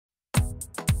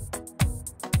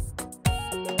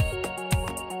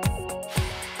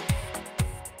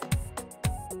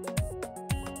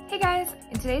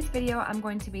today's video, I'm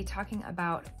going to be talking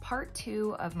about part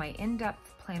 2 of my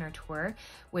in-depth planner tour,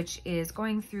 which is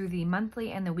going through the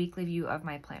monthly and the weekly view of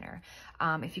my planner.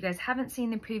 If you guys haven't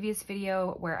seen the previous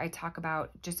video where I talk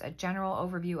about just a general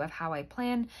overview of how I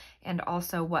plan and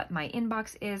also what my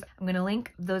inbox is, I'm going to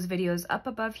link those videos up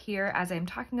above here as I'm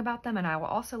talking about them, and I will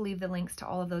also leave the links to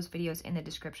all of those videos in the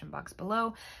description box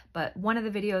below. But one of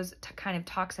the videos kind of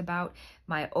talks about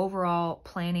my overall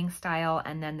planning style,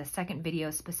 and then the second video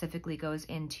specifically goes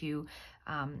into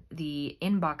the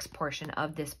inbox portion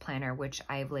of this planner, which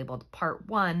I've labeled part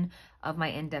 1 of my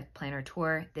in-depth planner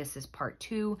tour. This is part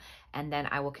 2, and then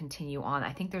I will continue on.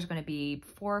 I think there's going to be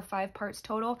 4 or 5 parts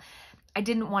total. I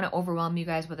didn't want to overwhelm you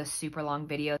guys with a super long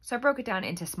video, so I broke it down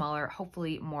into smaller,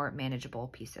 hopefully more manageable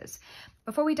pieces.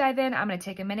 Before we dive in, I'm going to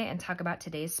take a minute and talk about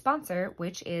today's sponsor,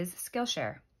 which is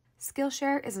Skillshare.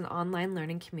 Skillshare is an online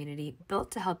learning community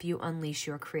built to help you unleash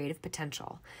your creative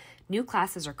potential. New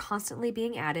classes are constantly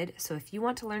being added, so if you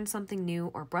want to learn something new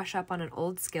or brush up on an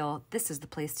old skill, this is the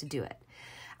place to do it.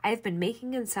 I've been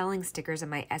making and selling stickers in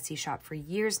my Etsy shop for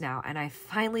years now, and I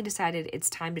finally decided it's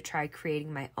time to try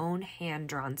creating my own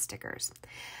hand-drawn stickers.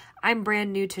 I'm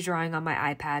brand new to drawing on my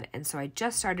iPad, and so I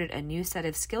just started a new set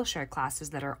of Skillshare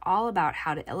classes that are all about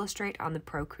how to illustrate on the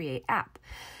Procreate app.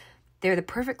 They're the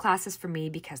perfect classes for me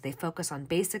because they focus on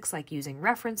basics like using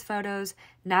reference photos,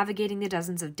 navigating the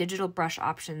dozens of digital brush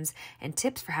options, and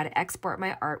tips for how to export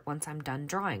my art once I'm done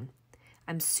drawing.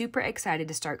 I'm super excited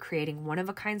to start creating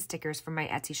one-of-a-kind stickers for my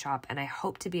Etsy shop, and I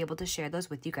hope to be able to share those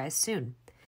with you guys soon.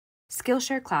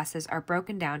 Skillshare classes are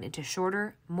broken down into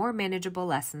shorter, more manageable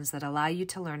lessons that allow you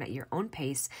to learn at your own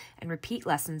pace and repeat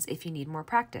lessons if you need more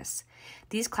practice.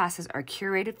 These classes are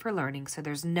curated for learning, so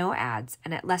there's no ads,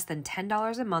 and at less than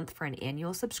 $10 a month for an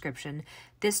annual subscription,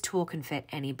 this tool can fit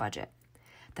any budget.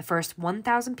 The first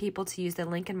 1,000 people to use the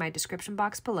link in my description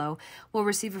box below will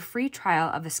receive a free trial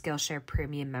of a Skillshare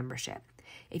Premium membership.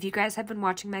 If you guys have been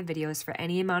watching my videos for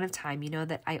any amount of time, you know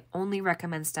that I only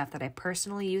recommend stuff that I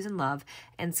personally use and love,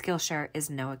 and Skillshare is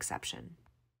no exception.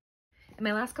 In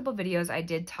my last couple videos, I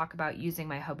did talk about using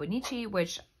my Hobonichi,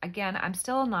 which again, I'm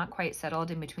still not quite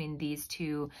settled in between these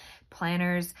two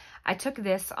planners. I took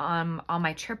this on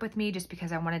my trip with me just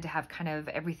because I wanted to have kind of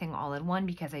everything all in one,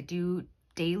 because I do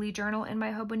daily journal in my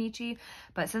Hobonichi,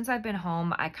 but since I've been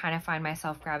home, I kind of find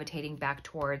myself gravitating back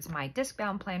towards my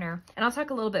disc-bound planner, and I'll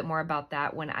talk a little bit more about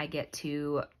that when I get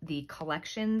to the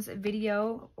collections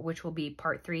video, which will be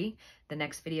part 3, the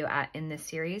next video in this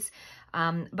series.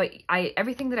 But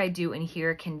everything that I do in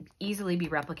here can easily be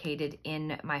replicated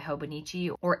in my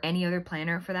Hobonichi or any other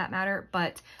planner for that matter,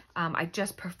 but I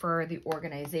just prefer the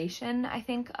organization, I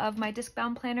think, of my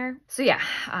disc-bound planner. So yeah,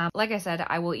 like I said,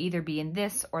 I will either be in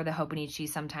this or the Hobonichi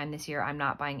sometime this year. I'm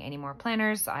not buying any more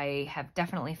planners. I have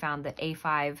definitely found that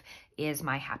A5 is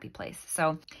my happy place.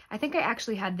 So I think I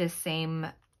actually had this same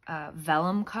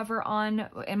vellum cover on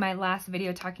in my last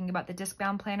video talking about the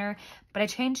disc-bound planner, but I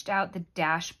changed out the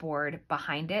dashboard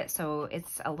behind it, so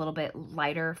it's a little bit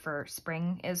lighter for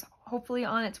spring is hopefully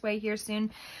on its way here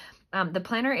soon. The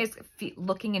planner is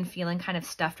looking and feeling kind of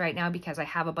stuffed right now because I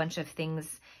have a bunch of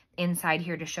things inside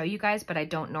here to show you guys, but I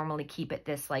don't normally keep it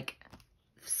this like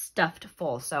stuffed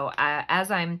full. So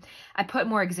I put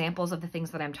more examples of the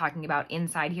things that I'm talking about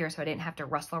inside here so I didn't have to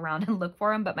rustle around and look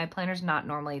for them, but my planner's not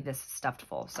normally this stuffed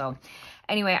full. So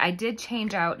anyway, I did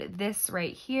change out this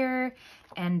right here,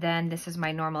 and then this is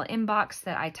my normal inbox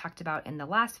that I talked about in the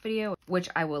last video, which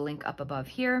I will link up above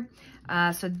here.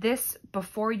 So this,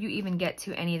 before you even get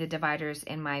to any of the dividers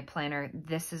in my planner,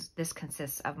 this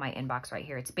consists of my inbox right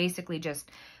here. It's basically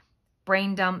just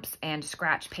brain dumps and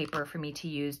scratch paper for me to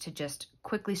use to just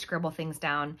quickly scribble things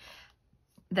down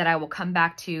that I will come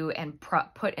back to and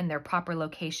put in their proper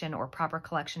location or proper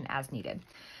collection as needed.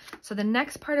 So the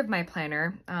next part of my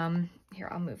planner, here,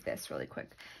 I'll move this really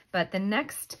quick, but the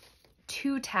next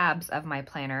 2 tabs of my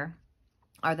planner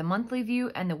are the monthly view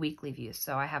and the weekly view.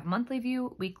 So I have monthly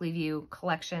view, weekly view,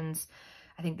 collections.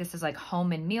 I think this is like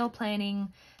home and meal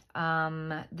planning.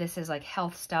 This is like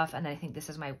health stuff, and then I think this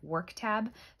is my work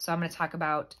tab. So I'm going to talk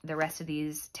about the rest of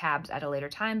these tabs at a later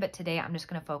time, but today I'm just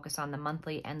going to focus on the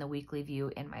monthly and the weekly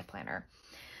view in my planner.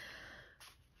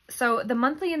 So the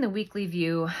monthly and the weekly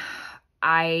view,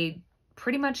 I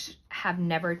pretty much have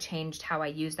never changed how I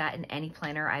use that in any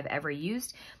planner I've ever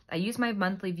used. I use my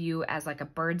monthly view as like a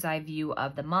bird's eye view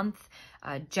of the month.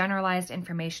 Generalized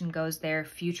information goes there,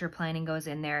 future planning goes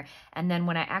in there, and then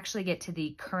when I actually get to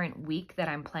the current week that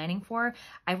I'm planning for,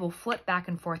 I will flip back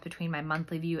and forth between my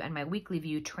monthly view and my weekly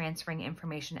view, transferring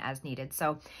information as needed.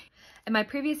 So in my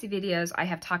previous videos, I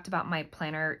have talked about my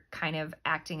planner kind of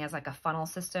acting as like a funnel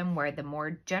system where the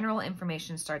more general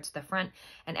information starts at the front,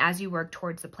 and as you work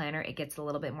towards the planner, it gets a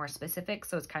little bit more specific.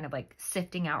 So it's kind of like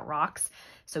sifting out rocks.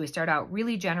 So we start out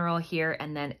really general here,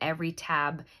 and then every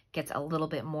tab gets a little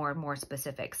bit more and more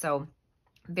specific. So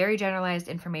very generalized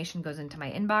information goes into my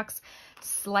inbox,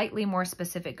 slightly more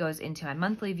specific goes into my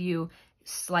monthly view,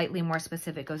 slightly more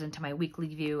specific goes into my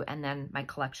weekly view, and then my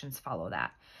collections follow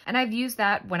that. And I've used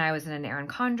that when I was in an Erin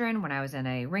Condren, when I was in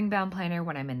a ring-bound planner,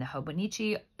 when I'm in the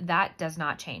Hobonichi. That does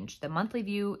not change. The monthly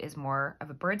view is more of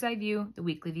a bird's eye view. The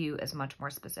weekly view is much more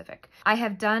specific. I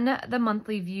have done the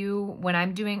monthly view when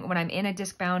I'm in a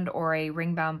disc-bound or a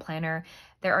ring-bound planner.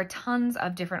 There are tons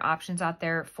of different options out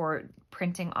there for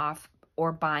printing off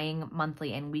or buying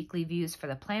monthly and weekly views for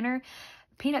the planner.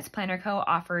 Peanuts Planner Co.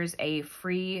 offers a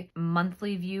free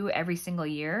monthly view every single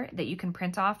year that you can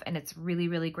print off, and it's really,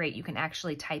 really great. You can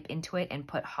actually type into it and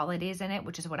put holidays in it,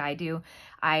 which is what I do.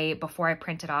 Before I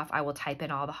print it off, I will type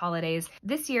in all the holidays.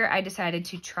 This year, I decided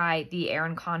to try the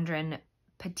Erin Condren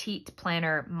Petite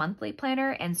Planner monthly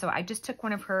planner, and so I just took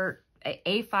one of her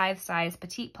A5 size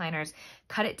petite planners,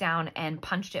 cut it down and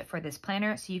punched it for this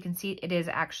planner. So you can see it is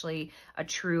actually a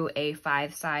true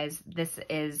A5 size. This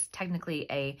is technically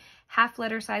a half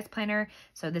letter size planner.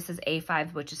 So this is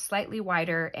A5, which is slightly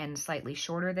wider and slightly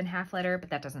shorter than half letter,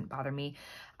 but that doesn't bother me.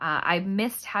 I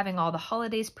missed having all the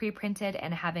holidays pre-printed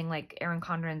and having like Erin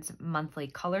Condren's monthly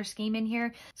color scheme in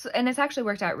here. And it's actually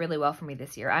worked out really well for me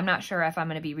this year. I'm not sure if I'm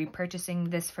going to be repurchasing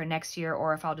this for next year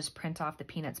or if I'll just print off the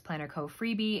Peanuts Planner Co.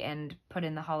 freebie and put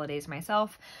in the holidays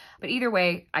myself. But either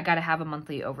way, I got to have a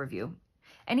monthly overview.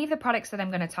 Any of the products that I'm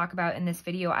going to talk about in this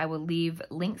video, I will leave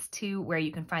links to where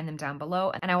you can find them down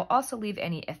below. And I will also leave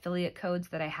any affiliate codes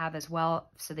that I have as well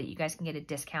so that you guys can get a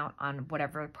discount on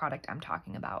whatever product I'm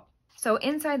talking about. So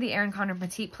inside the Erin Condren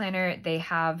Petite Planner, they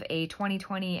have a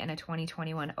 2020 and a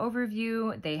 2021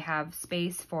 overview. They have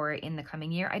space for in the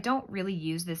coming year. I don't really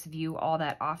use this view all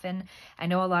that often. I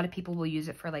know a lot of people will use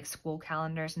it for like school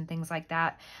calendars and things like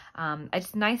that.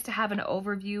 It's nice to have an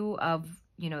overview of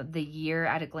the year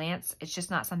at a glance. It's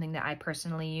just not something that I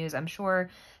personally use. I'm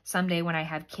sure someday when I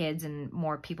have kids and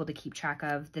more people to keep track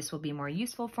of, this will be more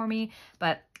useful for me,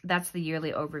 but that's the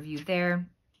yearly overview there.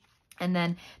 And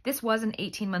then this was an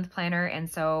 18-month planner, and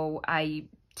so I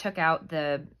took out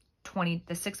the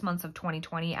 6 months of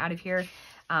 2020 out of here.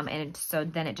 And so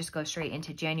then it just goes straight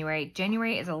into January.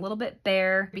 January is a little bit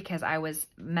bare because I was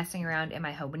messing around in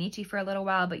my Hobonichi for a little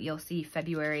while, but you'll see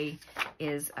February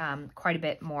is quite a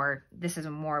bit more. This is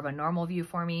more of a normal view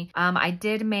for me. I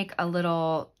did make a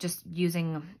little, just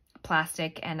using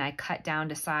plastic, and I cut down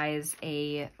to size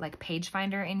a like page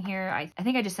finder in here. I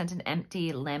think I just sent an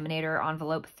empty laminator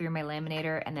envelope through my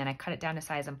laminator, and then I cut it down to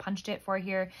size and punched it for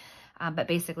here. But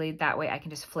basically that way I can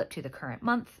just flip to the current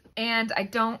month. And I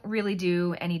don't really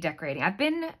do any decorating. I've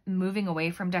been moving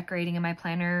away from decorating in my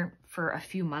planner for a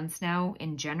few months now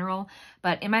in general,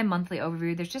 but in my monthly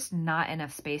overview, there's just not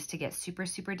enough space to get super,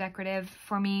 super decorative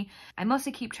for me. I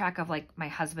mostly keep track of like my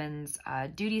husband's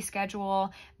duty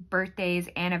schedule, birthdays,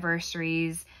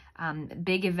 anniversaries,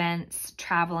 big events,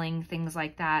 traveling, things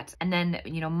like that. And then,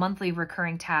 monthly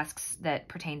recurring tasks that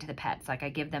pertain to the pets. Like I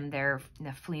give them their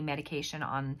flea medication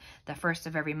on the 1st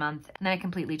of every month. And then I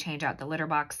completely change out the litter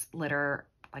box litter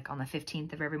like on the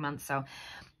 15th of every month. So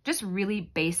just really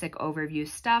basic overview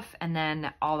stuff. And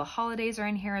then all the holidays are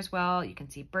in here as well. You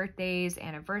can see birthdays,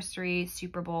 anniversaries,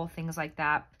 Super Bowl, things like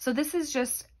that. So this is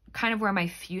just kind of where my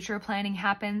future planning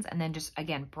happens, and then just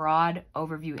again broad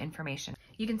overview information.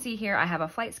 You can see here I have a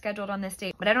flight scheduled on this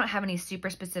date, but I don't have any super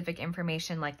specific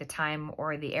information like the time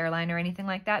or the airline or anything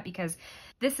like that, because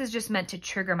this is just meant to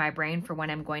trigger my brain for when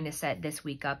I'm going to set this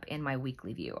week up in my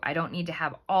weekly view. I don't need to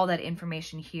have all that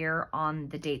information here on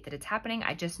the date that it's happening.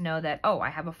 I just know that, oh,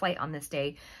 I have a flight on this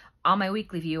day. On my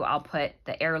weekly view, I'll put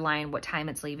the airline, what time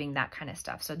it's leaving, that kind of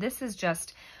stuff. So this is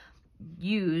just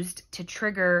used to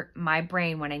trigger my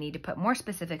brain when I need to put more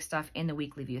specific stuff in the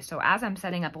weekly view. So as I'm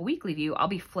setting up a weekly view, I'll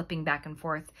be flipping back and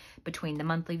forth between the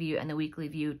monthly view and the weekly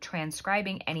view,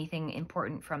 transcribing anything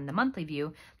important from the monthly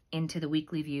view into the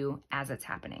weekly view as it's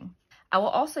happening. I will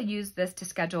also use this to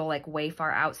schedule like way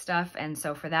far out stuff. And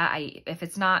so for that, if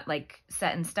it's not like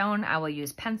set in stone, I will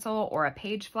use pencil or a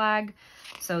page flag.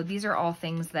 So these are all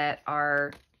things that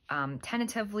are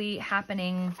tentatively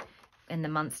happening in the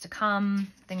months to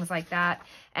come, things like that.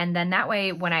 And then that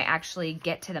way, when I actually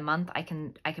get to the month, I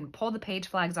can pull the page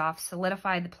flags off,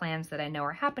 solidify the plans that I know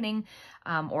are happening,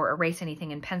 or erase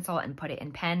anything in pencil and put it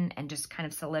in pen and just kind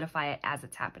of solidify it as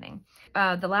it's happening.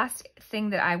 The last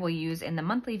thing that I will use in the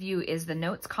monthly view is the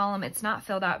notes column. It's not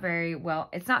filled out very well.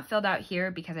 It's not filled out here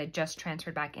because I just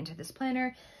transferred back into this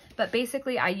planner. But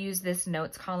basically, I use this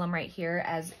notes column right here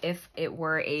as if it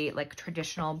were a like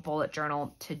traditional bullet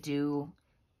journal to-do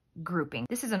grouping.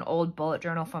 This is an old bullet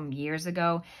journal from years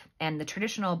ago, and the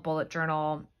traditional bullet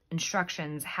journal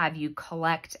instructions have you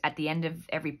collect at the end of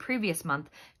every previous month,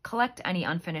 collect any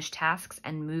unfinished tasks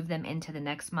and move them into the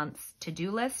next month's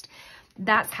to-do list.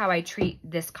 That's how I treat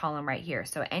this column right here.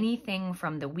 So anything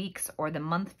from the weeks or the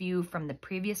month view from the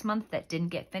previous month that didn't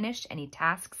get finished, any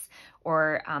tasks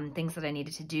or things that I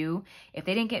needed to do, if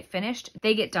they didn't get finished,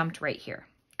 they get dumped right here.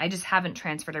 I just haven't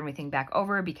transferred everything back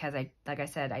over because like I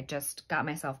said, I just got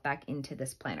myself back into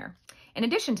this planner. In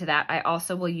addition to that, I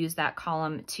also will use that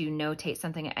column to notate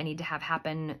something I need to have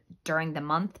happen during the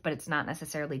month, but it's not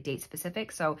necessarily date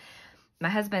specific. So my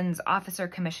husband's officer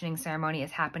commissioning ceremony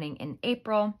is happening in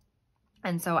April.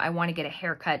 And so I want to get a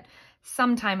haircut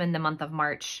sometime in the month of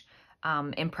March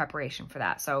in preparation for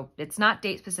that. So it's not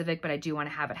date specific, but I do want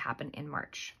to have it happen in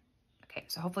March. Okay,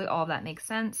 so hopefully all of that makes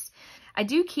sense. I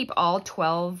do keep all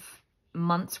 12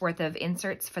 months worth of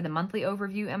inserts for the monthly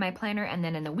overview in my planner. And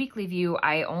then in the weekly view,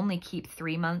 I only keep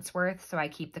 3 months worth. So I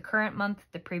keep the current month,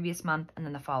 the previous month, and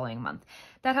then the following month.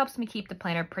 That helps me keep the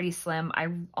planner pretty slim. I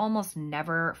almost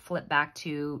never flip back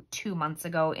to 2 months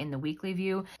ago in the weekly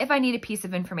view. If I need a piece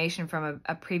of information from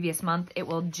a previous month, it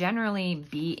will generally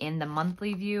be in the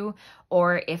monthly view.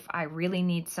 Or if I really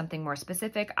need something more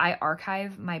specific, I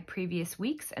archive my previous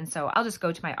weeks. And so I'll just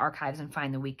go to my archives and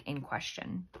find the week in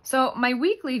question. So my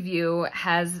weekly view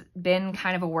has been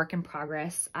kind of a work in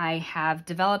progress. I have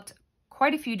developed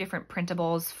quite a few different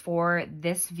printables for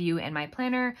this view in my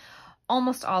planner,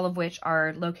 almost all of which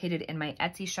are located in my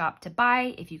Etsy shop to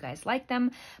buy if you guys like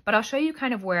them. But I'll show you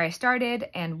kind of where I started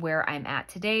and where I'm at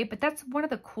today. But that's one of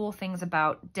the cool things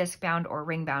about disc-bound or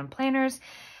ring-bound planners,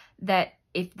 that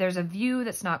if there's a view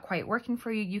that's not quite working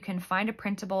for you, you can find a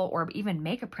printable or even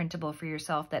make a printable for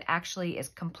yourself that actually is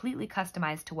completely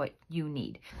customized to what you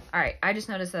need. All right, I just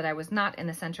noticed that I was not in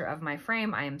the center of my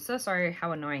frame. I am so sorry.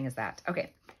 How annoying is that?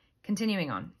 Okay,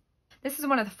 continuing on. This is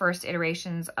one of the first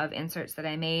iterations of inserts that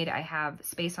I made. I have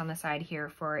space on the side here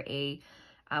for a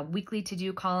weekly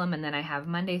to-do column, and then I have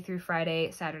Monday through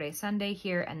Friday, Saturday, Sunday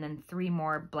here, and then 3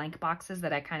 more blank boxes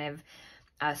that I kind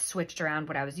of switched around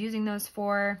what I was using those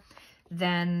for.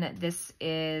 Then this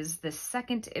is the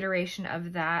second iteration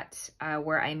of that,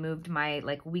 where I moved my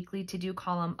like weekly to-do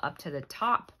column up to the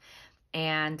top,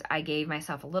 and I gave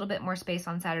myself a little bit more space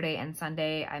on Saturday and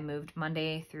Sunday. I moved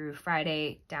Monday through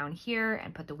Friday down here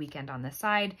and put the weekend on the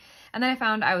side. And then I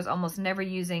found I was almost never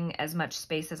using as much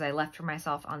space as I left for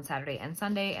myself on Saturday and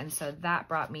Sunday, and so that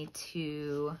brought me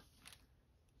to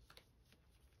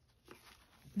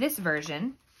this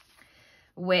version,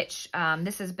 which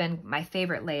this has been my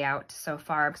favorite layout so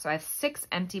far. So I have 6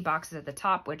 empty boxes at the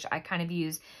top, which I kind of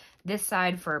use this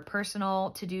side for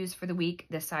personal to-dos for the week,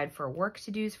 this side for work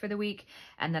to-dos for the week,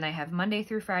 and then I have Monday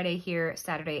through Friday here,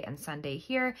 Saturday and Sunday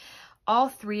here. All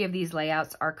 3 of these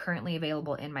layouts are currently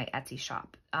available in my Etsy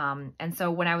shop. And so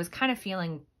when I was kind of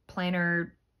feeling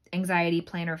planner anxiety,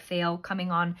 planner fail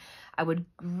coming on, I would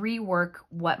rework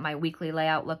what my weekly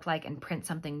layout looked like and print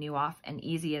something new off. And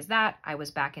easy as that, I was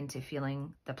back into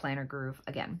feeling the planner groove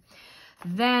again.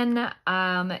 Then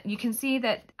you can see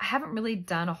that I haven't really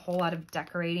done a whole lot of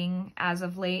decorating as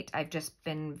of late. I've just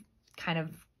been kind of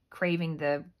craving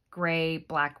the gray,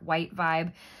 black, white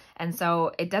vibe. And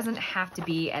so it doesn't have to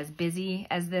be as busy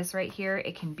as this right here.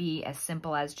 It can be as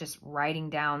simple as just writing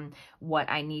down what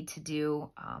I need to do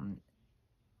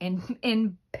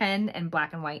in pen and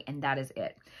black and white, and that is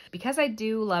it. Because I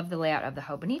do love the layout of the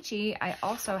Hobonichi, I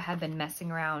also have been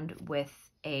messing around with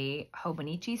a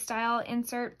Hobonichi style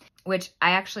insert, which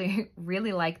I actually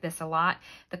really like this a lot.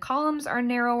 The columns are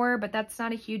narrower, but that's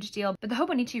not a huge deal. But the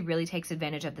Hobonichi really takes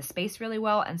advantage of the space really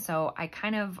well, and so I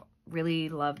kind of really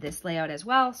love this layout as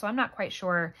well. So I'm not quite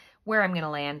sure where I'm going to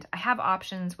land. I have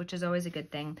options, which is always a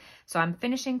good thing. So I'm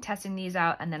finishing testing these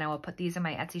out, and then I will put these in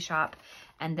my Etsy shop.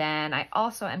 And then I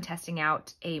also am testing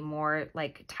out a more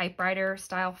like typewriter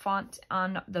style font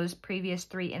on those previous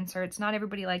 3 inserts. Not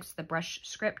everybody likes the brush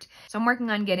script, so I'm working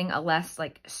on getting a less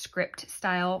like script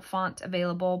style font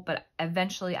available, but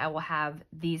eventually I will have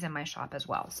these in my shop as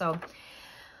well. So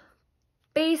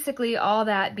basically, all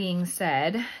that being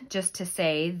said, just to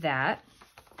say that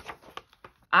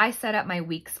I set up my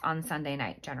weeks on Sunday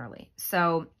night generally.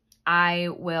 So I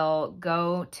will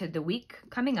go to the week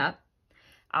coming up.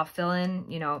 I'll fill in,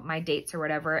 you know, my dates or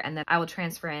whatever, and then I will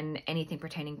transfer in anything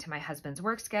pertaining to my husband's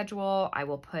work schedule. I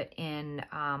will put in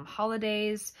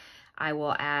holidays. I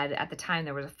will add, at the time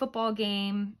there was a football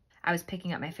game. I was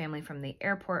picking up my family from the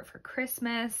airport for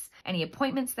Christmas. Any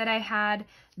appointments that I had,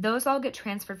 those all get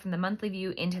transferred from the monthly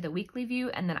view into the weekly view,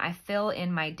 and then I fill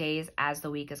in my days as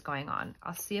the week is going on.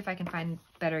 I'll see if I can find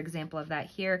a better example of that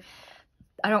here.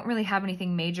 I don't really have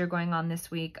anything major going on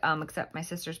this week, except my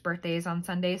sister's birthday is on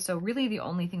Sunday. So really the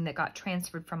only thing that got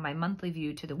transferred from my monthly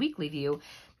view to the weekly view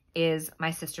is my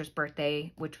sister's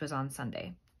birthday, which was on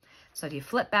Sunday. So if you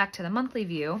flip back to the monthly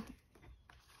view,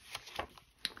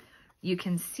 you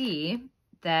can see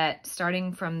that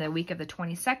starting from the week of the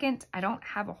 22nd, I don't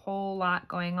have a whole lot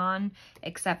going on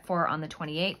except for on the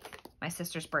 28th, my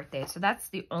sister's birthday. So that's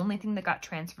the only thing that got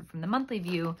transferred from the monthly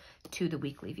view to the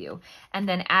weekly view. And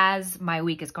then as my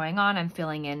week is going on, I'm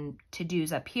filling in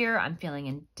to-dos up here. I'm filling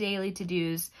in daily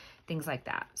to-dos, things like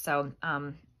that. So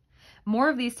more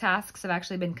of these tasks have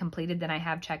actually been completed than I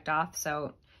have checked off.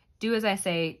 So do as I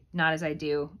say, not as I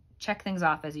do. Check things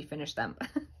off as you finish them.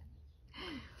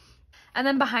 And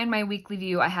then behind my weekly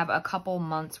view, I have a couple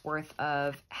months worth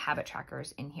of habit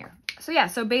trackers in here. So yeah,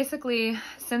 so basically,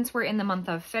 since we're in the month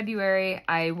of February,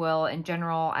 I will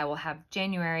have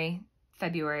January,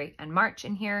 February, and March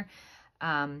in here.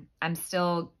 I'm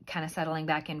still kind of settling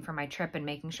back in for my trip and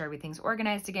making sure everything's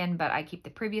organized again, but I keep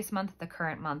the previous month, the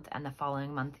current month, and the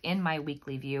following month in my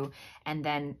weekly view. And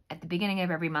then at the beginning of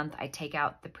every month, I take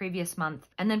out the previous month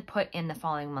and then put in the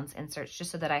following month's inserts, just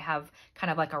so that I have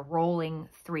kind of like a rolling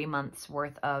 3 months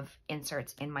worth of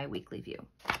inserts in my weekly view.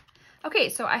 Okay,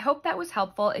 so I hope that was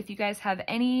helpful. If you guys have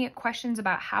any questions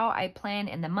about how I plan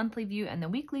in the monthly view and the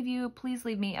weekly view, please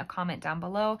leave me a comment down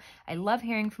below. I love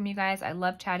hearing from you guys. I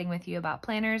love chatting with you about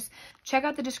planners. Check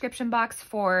out the description box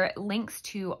for links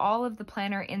to all of the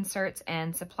planner inserts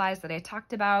and supplies that I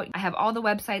talked about. I have all the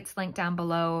websites linked down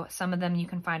below. Some of them you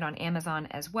can find on Amazon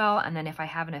as well. And then if I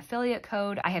have an affiliate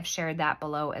code, I have shared that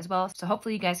below as well. So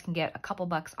hopefully you guys can get a couple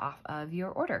bucks off of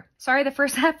your order. Sorry, the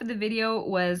first half of the video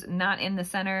was not in the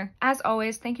center. As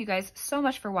always, thank you guys so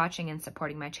much for watching and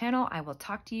supporting my channel. I will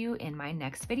talk to you in my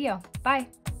next video. Bye.